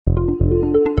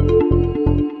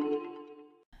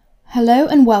Hello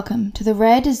and welcome to the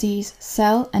Rare Disease,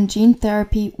 Cell and Gene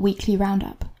Therapy Weekly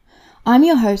Roundup. I'm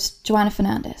your host, Joanna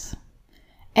Fernandez.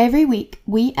 Every week,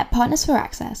 we at Partners for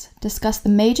Access discuss the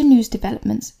major news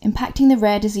developments impacting the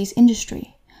rare disease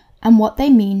industry and what they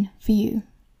mean for you.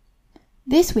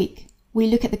 This week, we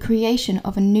look at the creation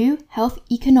of a new health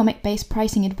economic-based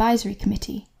pricing advisory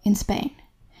committee in Spain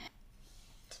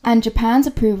and Japan's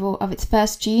approval of its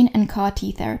first gene and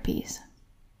CAR-T therapies.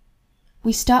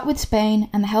 We start with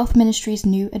Spain and the Health Ministry's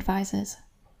new advisors.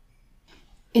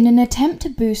 In an attempt to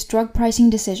boost drug pricing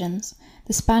decisions,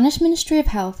 the Spanish Ministry of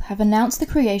Health have announced the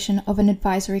creation of an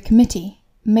advisory committee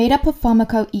made up of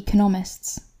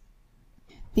pharmacoeconomists.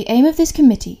 The aim of this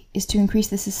committee is to increase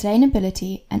the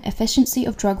sustainability and efficiency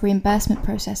of drug reimbursement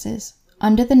processes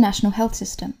under the National Health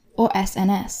System, or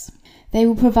SNS. They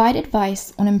will provide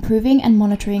advice on improving and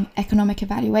monitoring economic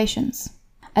evaluations,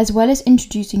 as well as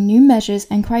introducing new measures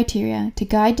and criteria to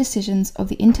guide decisions of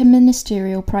the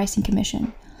Interministerial Pricing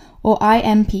Commission, or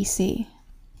IMPC.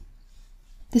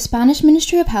 The Spanish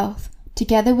Ministry of Health,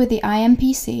 together with the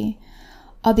IMPC,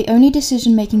 are the only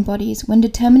decision-making bodies when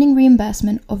determining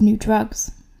reimbursement of new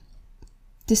drugs.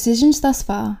 Decisions thus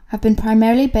far have been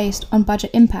primarily based on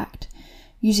budget impact,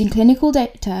 using clinical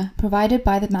data provided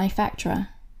by the manufacturer.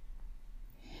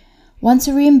 Once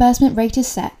a reimbursement rate is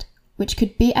set, which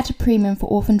could be at a premium for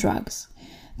orphan drugs,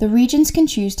 the regions can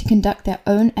choose to conduct their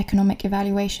own economic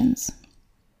evaluations.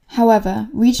 However,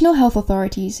 regional health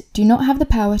authorities do not have the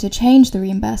power to change the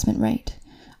reimbursement rate,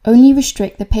 only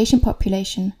restrict the patient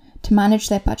population to manage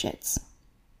their budgets.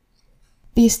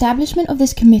 The establishment of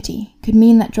this committee could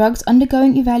mean that drugs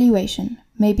undergoing evaluation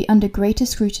may be under greater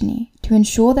scrutiny to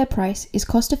ensure their price is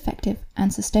cost-effective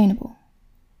and sustainable,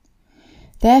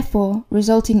 therefore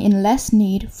resulting in less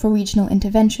need for regional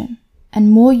intervention and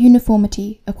more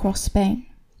uniformity across Spain.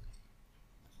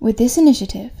 With this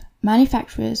initiative,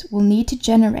 manufacturers will need to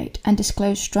generate and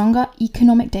disclose stronger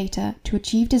economic data to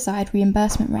achieve desired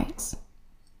reimbursement rates.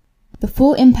 The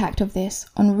full impact of this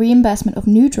on reimbursement of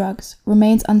new drugs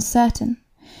remains uncertain,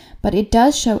 but it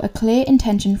does show a clear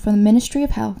intention from the Ministry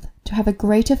of Health to have a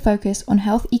greater focus on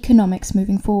health economics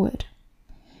moving forward.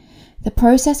 The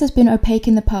process has been opaque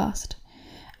in the past,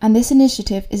 and this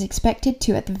initiative is expected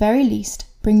to, at the very least,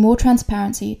 bring more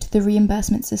transparency to the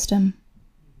reimbursement system.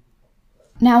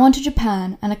 Now on to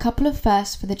Japan and a couple of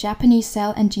firsts for the Japanese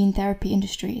cell and gene therapy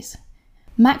industries.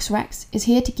 Max Rex is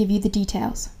here to give you the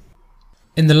details.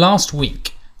 In the last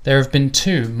week, there have been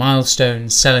two milestone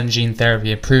cell and gene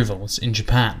therapy approvals in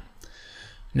Japan.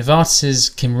 Novartis'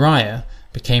 Kymriah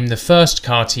became the first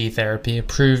CAR-T therapy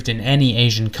approved in any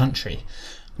Asian country,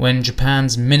 when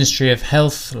Japan's Ministry of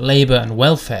Health, Labour and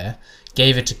Welfare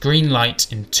gave it a green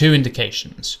light in two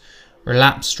indications: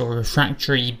 relapsed or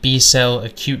refractory B-cell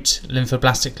acute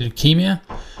lymphoblastic leukemia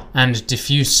and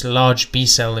diffuse large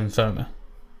B-cell lymphoma.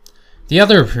 The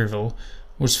other approval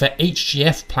was for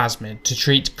HGF plasmid to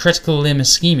treat critical limb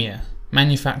ischemia,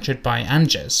 manufactured by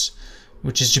Anges,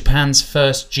 which is Japan's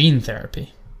first gene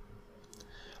therapy.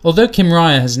 Although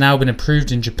Kymriah has now been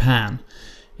approved in Japan,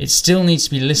 it still needs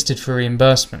to be listed for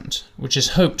reimbursement, which is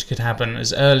hoped could happen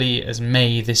as early as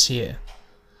May this year.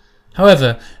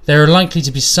 However, there are likely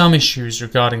to be some issues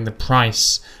regarding the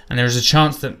price, and there is a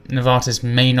chance that Novartis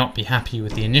may not be happy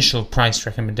with the initial price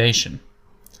recommendation.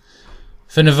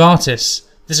 For Novartis,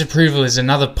 this approval is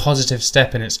another positive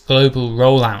step in its global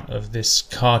rollout of this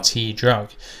CAR-T drug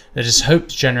that is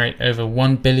hoped to generate over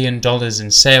 $1 billion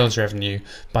in sales revenue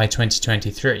by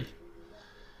 2023.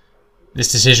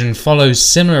 This decision follows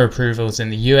similar approvals in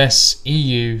the US,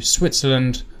 EU,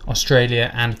 Switzerland,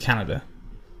 Australia and Canada.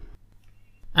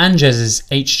 Anges'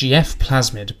 HGF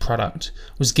plasmid product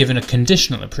was given a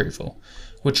conditional approval,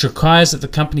 which requires that the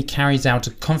company carries out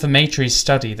a confirmatory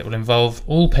study that will involve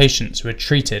all patients who are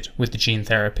treated with the gene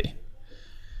therapy.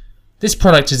 This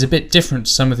product is a bit different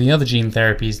to some of the other gene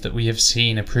therapies that we have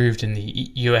seen approved in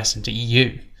the US and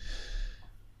EU.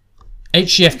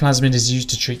 HGF plasmid is used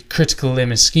to treat critical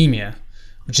limb ischemia,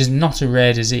 which is not a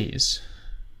rare disease.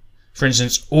 For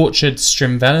instance, Orchard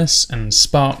Strimvelis and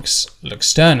Sparks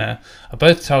Luxturna are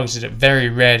both targeted at very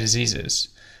rare diseases,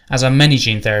 as are many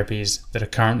gene therapies that are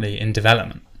currently in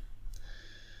development.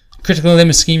 Critical limb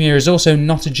ischemia is also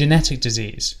not a genetic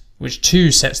disease, which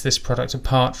too sets this product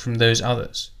apart from those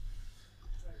others.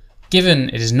 Given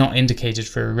it is not indicated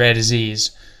for a rare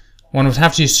disease, one would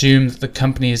have to assume that the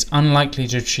company is unlikely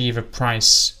to achieve a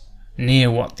price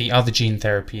near what the other gene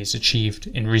therapies achieved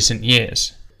in recent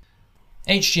years.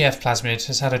 HGF plasmid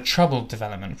has had a troubled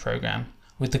development program,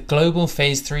 with the global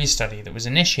Phase 3 study that was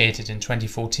initiated in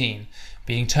 2014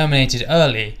 being terminated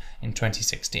early in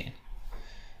 2016.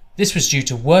 This was due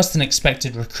to worse than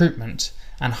expected recruitment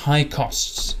and high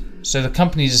costs, so the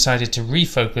company decided to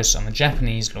refocus on the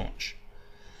Japanese launch.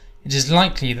 It is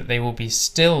likely that they will be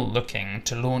still looking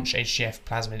to launch HGF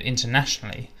plasmid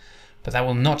internationally, but that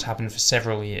will not happen for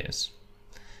several years.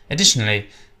 Additionally,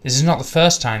 this is not the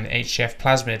first time that HGF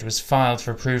plasmid was filed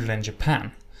for approval in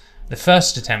Japan. The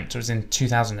first attempt was in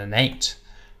 2008,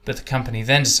 but the company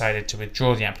then decided to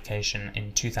withdraw the application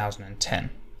in 2010.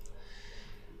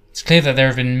 It's clear that there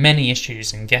have been many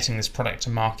issues in getting this product to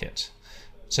market,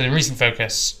 so the recent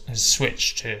focus has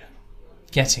switched to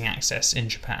getting access in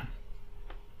Japan.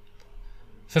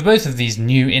 For both of these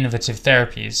new innovative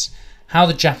therapies, how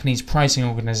the Japanese pricing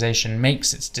organization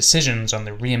makes its decisions on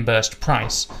the reimbursed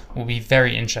price will be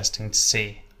very interesting to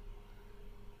see.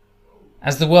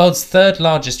 As the world's third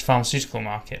largest pharmaceutical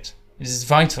market, it is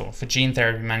vital for gene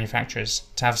therapy manufacturers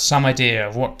to have some idea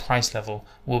of what price level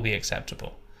will be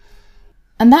acceptable.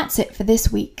 And that's it for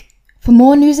this week. For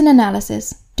more news and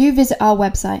analysis, do visit our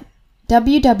website,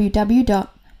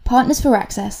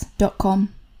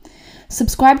 www.partnersforaccess.com.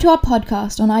 Subscribe to our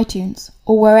podcast on iTunes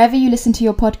or wherever you listen to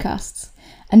your podcasts,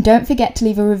 and don't forget to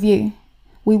leave a review.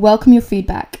 We welcome your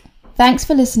feedback. Thanks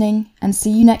for listening, and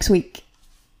see you next week.